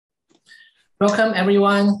Welcome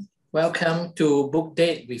everyone. Welcome to Book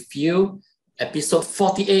Date with You, episode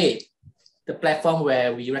 48, the platform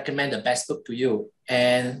where we recommend the best book to you.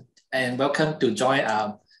 And welcome to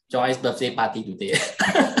Joy's birthday party today.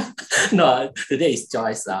 No, today is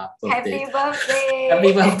Joy's birthday. Happy birthday!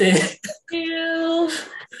 Happy birthday!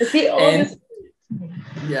 Thank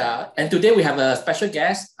you. And today we have a special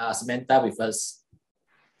guest, Samantha, with us.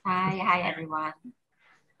 Hi everyone.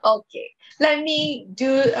 Okay, let me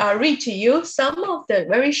read to you some of the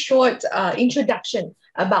very short introduction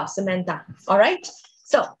about Samantha. All right.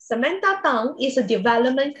 So Samantha Tang is a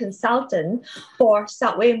development consultant for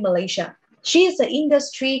Subway Malaysia. She is an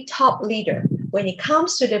industry top leader when it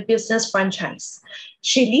comes to the business franchise.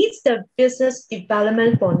 She leads the business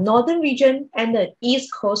development for Northern region and the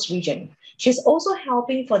East Coast region. She's also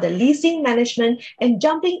helping for the leasing management and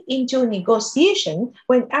jumping into negotiation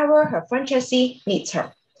whenever her franchisee needs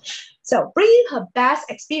her. So bringing her best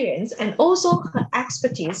experience and also her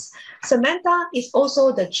expertise, Samantha is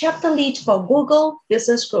also the chapter lead for Google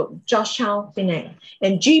Business Group, Georgetown, Penang.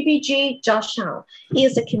 And GBG Georgetown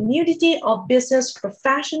is a community of business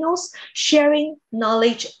professionals sharing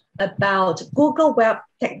knowledge about Google Web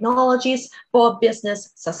technologies for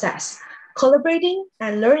business success. Collaborating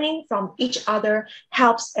and learning from each other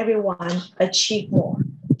helps everyone achieve more.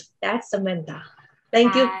 That's Samantha.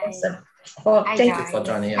 Thank you, Thank you for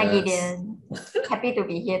joining us. Hi Gideon. Happy to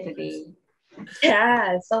be here today.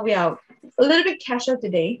 Yeah, so we are a little bit casual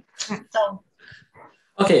today.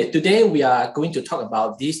 Okay, today we are going to talk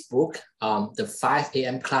about this book, The 5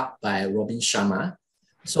 a.m. Club by Robin Sharma.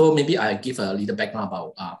 So maybe I give a little background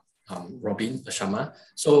about Robin Sharma.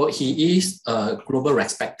 So he is a global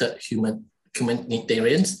respected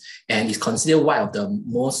humanitarian and is considered one of the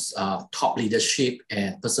most top leadership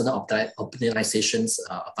and personal organizations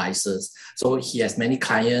advisors. So he has many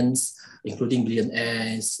clients, including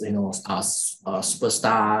billionaires,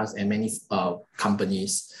 superstars, and many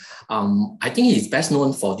companies. I think he's best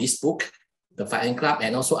known for this book, The 5 a.m. Club,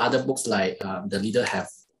 and also other books like The Leader Have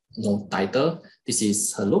No Title. This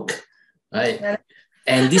is Her Look, right?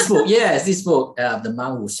 And this book, this book, The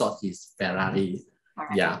Man Who Sold His Ferrari.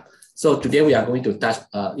 Right. Yeah. So today we are going to touch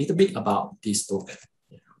a little bit about this book.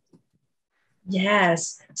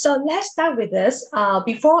 Yes. So let's start with this.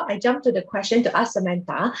 Before I jump to the question to ask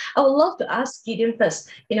Samantha, I would love to ask Gideon first.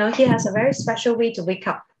 He has a very special way to wake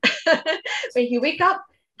up. When you wake up,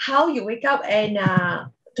 how you wake up, and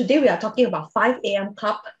today we are talking about 5 a.m.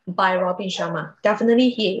 Club by Robin Sharma.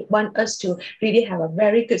 Definitely he wants us to really have a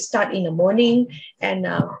very good start in the morning, and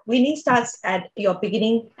winning starts at your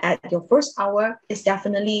beginning, at your first hour is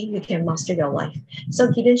definitely you can master your life. So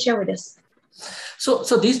Gideon, share with us. So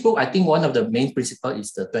this book, I think one of the main principles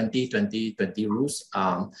is the 20-20-20 rules.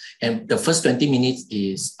 And the first 20 minutes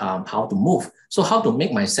is how to move. So how to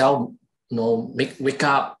make myself, wake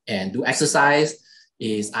up and do exercise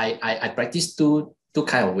is I practice two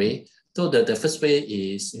kind of way. So the first way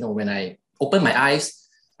is, when I open my eyes,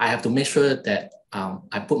 I have to make sure that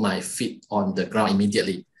I put my feet on the ground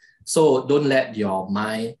immediately. So don't let your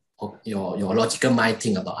mind or your logical mind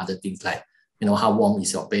think about other things like, how warm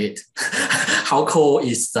is your bed, how cold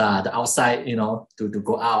is the outside, to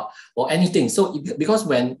go out or anything. So because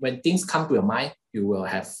when things come to your mind, you will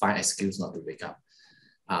find excuse not to wake up.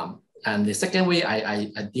 And the second way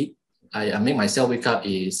I make myself wake up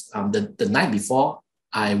is the night before,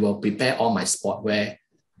 I will prepare all my sport wear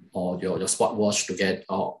or your sport watch to get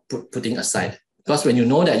or putting aside. Because when you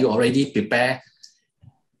know that you already prepare,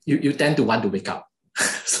 you tend to want to wake up.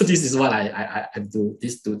 So this is what I do,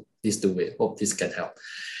 these two ways. Hope this can help.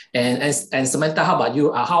 And Samantha, how about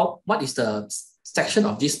you? What is the section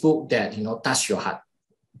of this book that touch your heart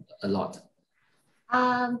a lot?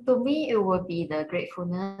 To me, it would be the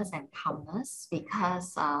gratefulness and calmness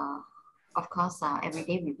because of course, every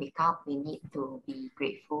day we wake up, we need to be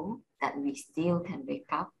grateful that we still can wake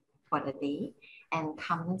up for the day. And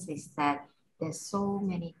calmness is that there's so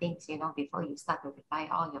many things, before you start to reply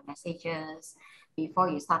all your messages, before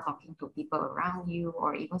you start talking to people around you,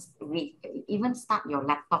 or even start your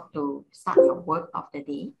laptop to start your work of the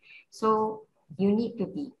day. So you need to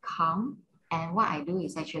be calm. And what I do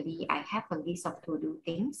is actually, I have a list of to-do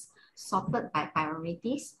things sorted by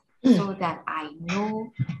priorities so that I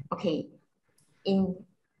know, okay, in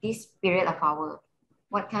this period of hour,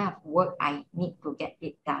 what kind of work I need to get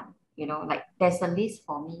it done. Like there's a list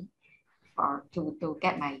for me to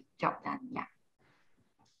get my job done. Yeah.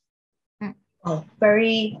 Oh,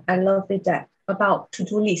 I love it that about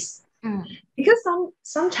to-do list. Because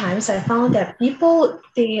sometimes I found that people,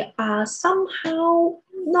 they are somehow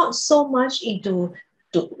not so much into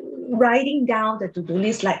writing down the to-do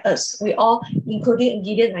list like us. We all, including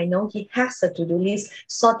Gideon, I know he has a to-do list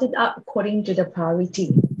sorted out according to the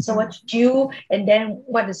priority. So what to do, and then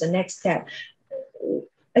what is the next step?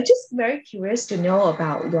 I'm just very curious to know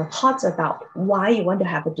about your thoughts about why you want to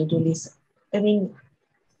have a to-do list. I mean,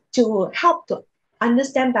 to help to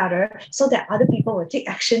understand better so that other people will take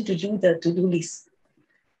action to do the to-do list.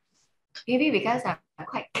 Maybe because I'm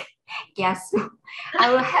quite careful.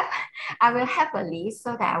 I will have a list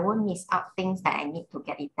so that I won't miss out things that I need to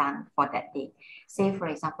get it done for that day. Say, for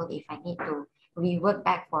example, if I need to revert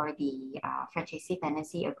back for the franchisee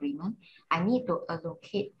tenancy agreement, I need to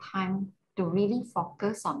allocate time to really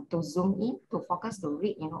focus on, to zoom in, to focus to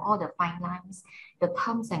read, all the fine lines, the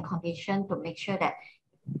terms and conditions to make sure that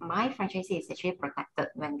my franchisee is actually protected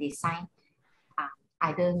when they sign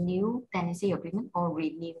either new tenancy agreement or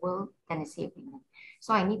renewal tenancy agreement.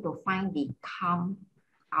 So I need to find the calm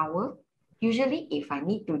hour. Usually, if I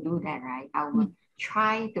need to do that, right, I will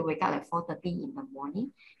try to wake up at 4:30 in the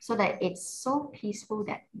morning so that it's so peaceful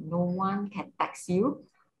that no one can text you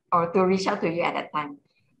or to reach out to you at that time.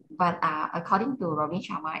 But according to Robin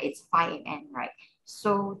Sharma, it's 5 a.m., right?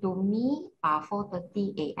 So to me,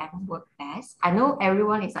 4:30 a.m. work best. I know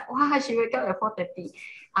everyone is like, wow, she wake up at 4:30.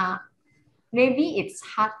 Maybe it's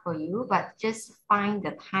hard for you, but just find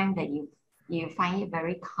the time that you find it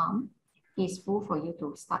very calm, peaceful for you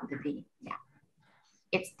to start the day. Yeah,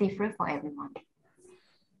 it's different for everyone.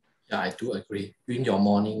 Yeah, I do agree. During your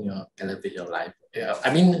morning, elevate your life. Yeah,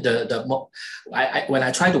 I mean, when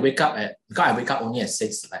I try to wake up because I wake up only at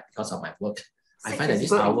 6, like because of my work, I find that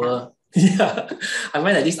this hour, I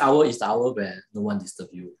find that this hour is the hour where no one disturb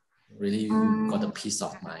you. Really, you got a peace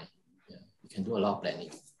of mind. Yeah, you can do a lot of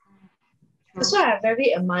planning. That's why I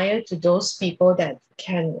very admire to those people that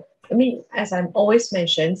can, I mean, as I'm always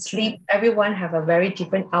mentioned, sleep, everyone have a very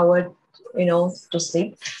different hour, to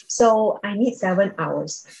sleep. So I need 7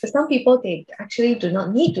 hours. But some people, they actually do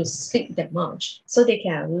not need to sleep that much. So they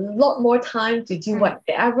can have a lot more time to do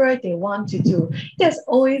whatever they want to do. That's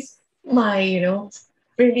always my,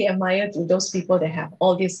 really admire to those people that have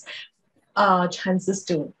all these chances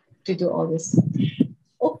to do all this.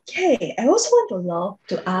 Okay, I also want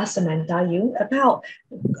to ask Samantha you about,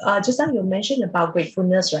 just now you mentioned about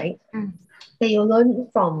gratefulness, right? That you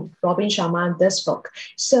learned from Robin Sharma, this book.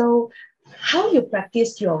 So how you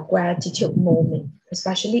practice your gratitude moment,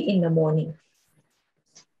 especially in the morning?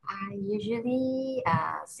 I usually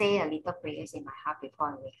say a little prayers in my heart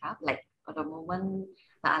before I wake up. Like for the moment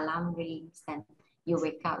the alarm rings, then you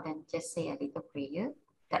wake up, then just say a little prayer.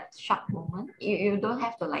 That short moment, you don't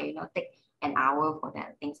have to take an hour for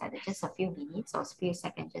that, things like that. Just a few minutes or a few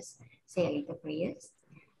seconds, just say a little prayers,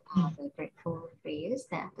 the grateful prayers.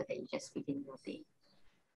 Then after that, you just begin your day.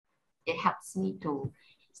 It helps me to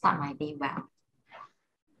start my day well.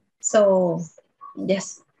 So,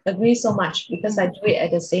 yes, agree so much because I do it at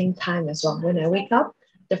the same time as well. When I wake up,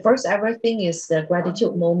 the first ever thing is the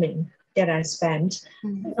gratitude moment that I spend.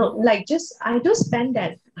 I do spend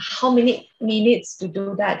that, how many minutes to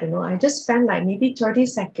do that, I just spend like maybe 30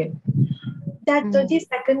 seconds. That 30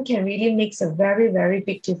 seconds can really makes a very, very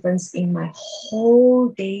big difference in my whole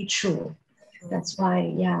day through. That's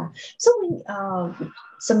why, yeah. So when,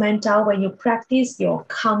 Samantha, when you practice your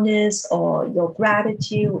calmness or your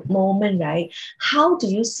gratitude moment, right, how do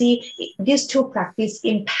you see these two practice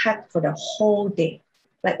impact for the whole day?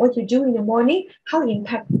 Like what you do in the morning, how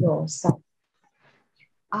impact yourself?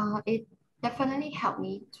 It definitely helped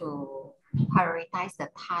me to prioritize the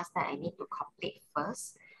tasks that I need to complete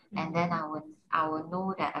first. And then I will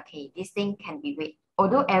know that, okay, this thing can be wait.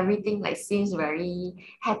 Although everything seems very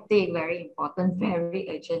hectic, very important, very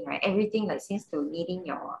urgent, right? Everything seems to needing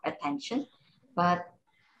your attention. But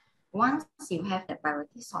once you have the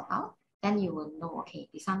priority sort out, then you will know, okay,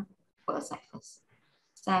 this one put aside first.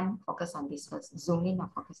 Sam, focus on this first. Zoom in or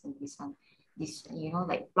focus on this one. This,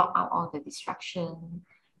 block out all the distraction.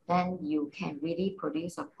 Then you can really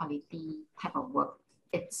produce a quality type of work.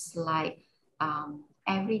 It's like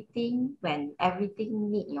when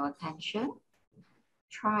everything need your attention,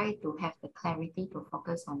 try to have the clarity to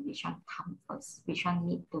focus on which one come first, which one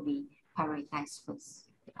need to be prioritized first.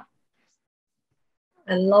 Yeah.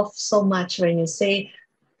 I love so much when you say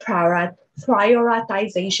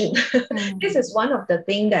prioritization. This is one of the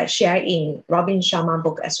things that shared in Robin Sharma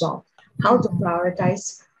book as well. How to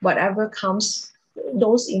prioritize whatever comes,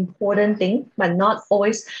 those important things, but not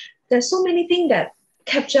always. There's so many things that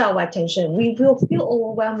capture our attention. We will feel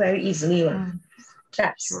overwhelmed very easily.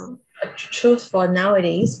 That's a truth for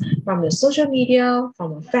nowadays, from the social media,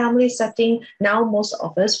 from a family setting. Now most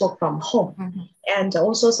of us work from home. And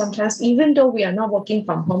also sometimes, even though we are not working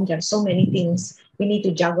from home, there are so many things we need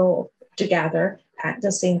to juggle together at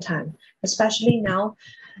the same time. Especially now,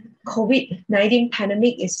 COVID-19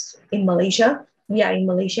 pandemic is in Malaysia. We are in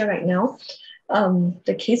Malaysia right now.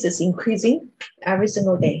 The case is increasing every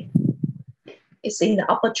single day. It's in the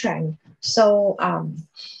upper trend. So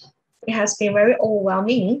it has been very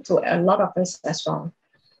overwhelming to a lot of us as well.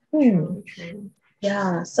 True.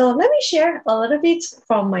 Yeah, so let me share a little bit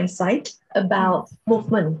from my side about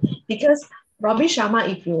movement, because Robin Sharma,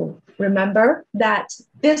 if you remember that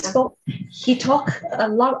this book, he talked a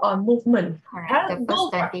lot on movement. Correct. The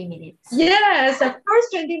first 20 minutes. Yes, the first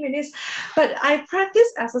 20 minutes. But I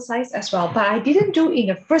practice exercise as well, but I didn't do in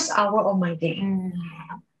the first hour of my day.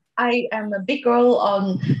 I am a big girl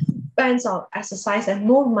on bands of exercise and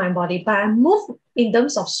move my body, but I move in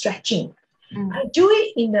terms of stretching. I do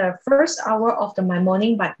it in the first hour of my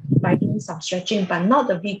morning by doing some stretching, but not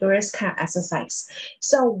the vigorous kind of exercise.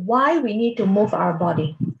 So why we need to move our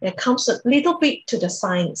body? It comes a little bit to the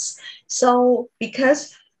science. So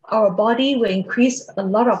because our body will increase a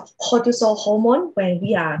lot of cortisol hormone when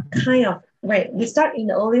we are when we start in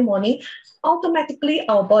the early morning, automatically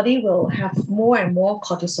our body will have more and more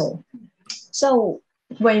cortisol. So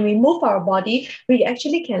when we move our body, we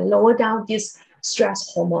actually can lower down this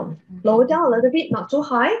stress hormone, lower down a little bit, not too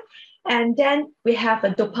high. And then we have a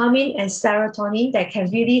dopamine and serotonin that can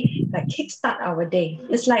really kickstart our day.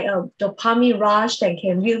 It's like a dopamine rush that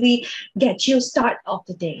can really get you start of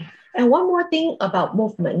the day. And one more thing about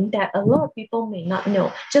movement that a lot of people may not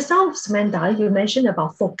know. Just now, Samantha, you mentioned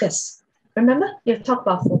about focus. Remember, you talked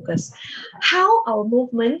about focus. How our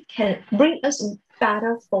movement can bring us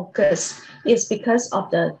better focus is because of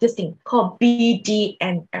this thing called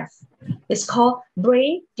BDNF. It's called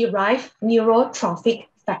brain-derived neurotrophic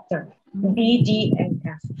factor,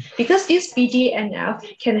 BDNF. Because this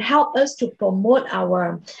BDNF can help us to promote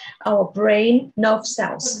our brain nerve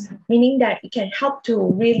cells, meaning that it can help to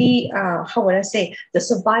really, the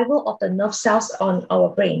survival of the nerve cells on our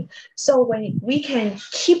brain. So when we can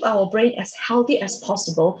keep our brain as healthy as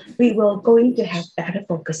possible, we will going to have better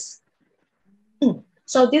focus.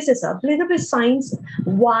 So this is a little bit science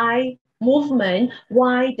why movement,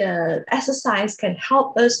 why the exercise can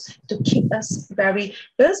help us to keep us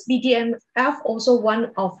because BDNF also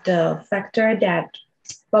one of the factor that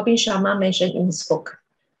Robin Sharma mentioned in his book.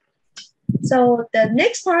 So the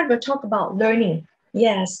next part we'll talk about learning.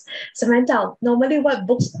 Yes, Samantha, normally what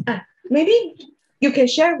books, maybe you can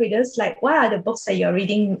share with us, like what are the books that you're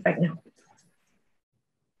reading right now?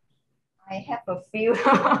 I have a few.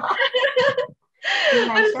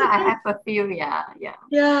 I have a few,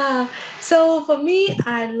 yeah. So for me,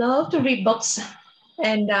 I love to read books,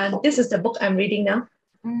 and this is the book I'm reading now.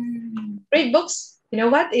 Read books. You know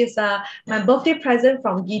what is my birthday present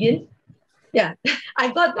from Gideon? Yeah,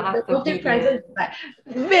 I got the birthday present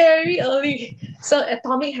very early. So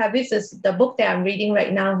Atomic Habits is the book that I'm reading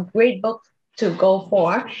right now. Great book to go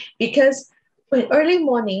for, because when early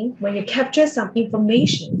morning, when you capture some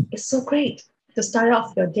information, it's so great to start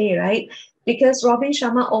off your day, right? Because Robin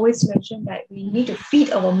Sharma always mentioned that we need to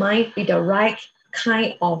feed our mind with the right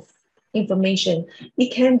kind of information.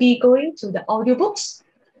 It can be going to the audiobooks,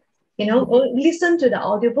 listen to the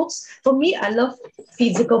audiobooks. For me, I love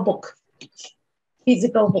physical books. Because you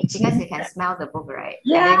can smell the book, right?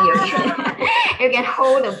 Yeah. And then you can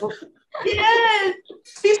hold the book. Yes.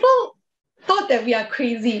 People thought that we are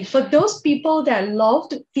crazy. For those people that love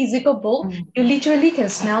the physical book, you literally can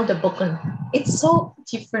smell the book. It's so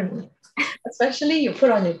different. Especially you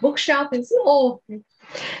put on your bookshelf and say,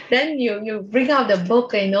 then you bring out the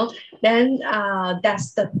book, then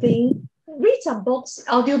that's the thing. Read some books,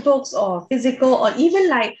 audiobooks or physical, or even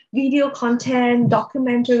like video content,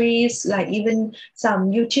 documentaries, like even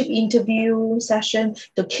some YouTube interview session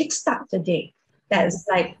to kickstart the day. That's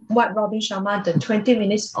like what Robin Sharma, the 20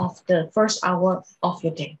 minutes of the first hour of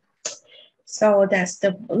your day. So that's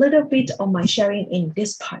the little bit of my sharing in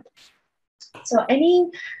this part. So any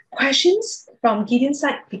questions from Gideon's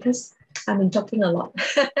side? Because I've been talking a lot.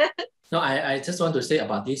 No, I just want to say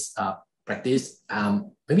about this practice.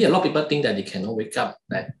 Maybe a lot of people think that they cannot wake up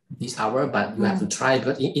at this hour, but you have to try.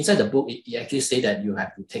 Because inside the book, it actually say that you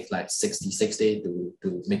have to take like 66 days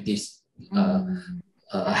to make this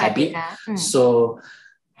a habit. So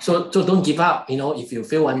don't give up. If you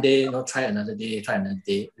fail one day, try another day,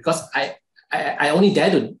 Because I only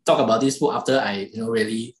dare to talk about this book after I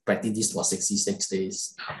really practice this for 66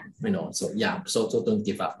 days. So don't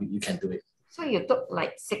give up. You can do it. So you took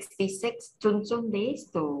like 66 days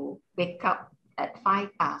to wake up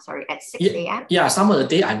at 6 a.m.? Yeah, some of the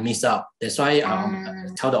day I miss out. That's why I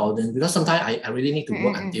tell the audience, because sometimes I really need to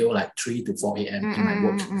work until like 3 to 4 a.m. in my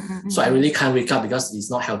work. So I really can't wake up because it's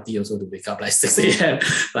not healthy also to wake up like 6 a.m.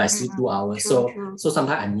 Like sleep 2 hours. True. So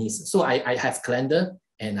sometimes I miss. So I have calendar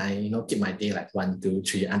and I keep my day like 1, 2,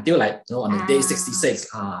 3 until like on the day 66.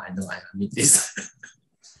 I know I meet this.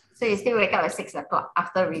 So you still wake up at 6 o'clock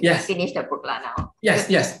after we finish the book now? Yes.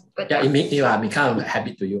 Yeah, it become a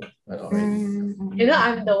habit to you already. You know,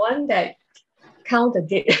 I'm the one that count the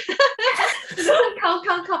date.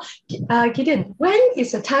 count. Gideon, when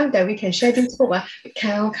is the time that we can share this book?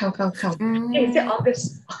 Count. Hey, is it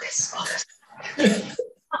August?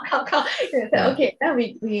 Count. Okay, then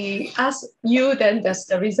we ask you, then that's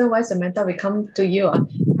the reason why Samantha we come to you.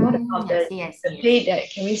 What about the date that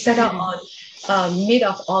can we set up on mid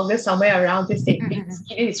of August, somewhere around this date? Gideon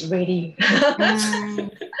is ready.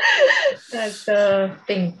 That's the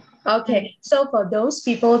thing. Okay, so for those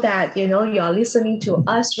people that you're listening to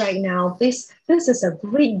us right now, this is a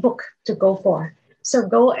great book to go for. So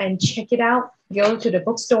go and check it out. Go to the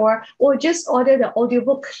bookstore or just order the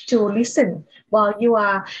audiobook to listen while you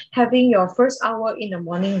are having your first hour in the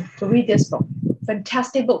morning to read this book.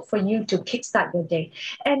 Fantastic book for you to kickstart your day.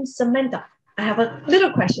 And Samantha, I have a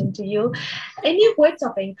little question to you. Any words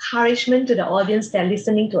of encouragement to the audience that are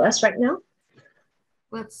listening to us right now?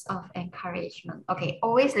 Words of encouragement. Okay,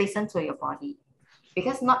 always listen to your body,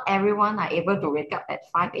 because not everyone are able to wake up at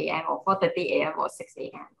 5 a.m. or 4:30 a.m. or 6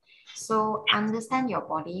 a.m. So understand your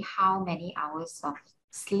body, how many hours of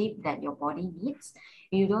sleep that your body needs.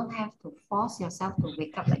 You don't have to force yourself to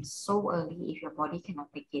wake up like so early if your body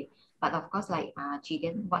cannot take it. But of course, like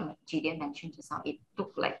what Gideon mentioned just now, it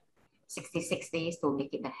took like 66 days to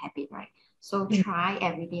make it a habit, right? So try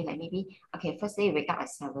every day, like maybe, okay, first day wake up at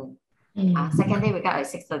 7. Second day wake up at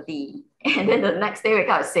 6:30, and then the next day wake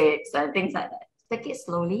up at 6, and things like that. Take it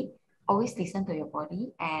slowly. Always listen to your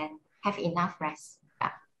body and have enough rest.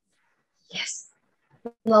 Yes,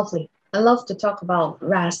 lovely. I love to talk about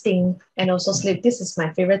resting and also sleep. This is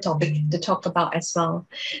my favorite topic to talk about as well.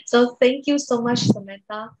 So thank you so much,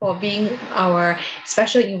 Samantha, for being our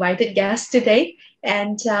special invited guest today.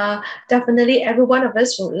 And definitely every one of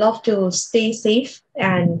us would love to stay safe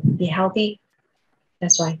and be healthy.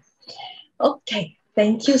 That's why. Okay,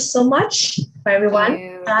 thank you so much for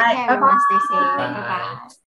everyone. Bye. Take care, everyone. Stay safe. Bye. Bye-bye.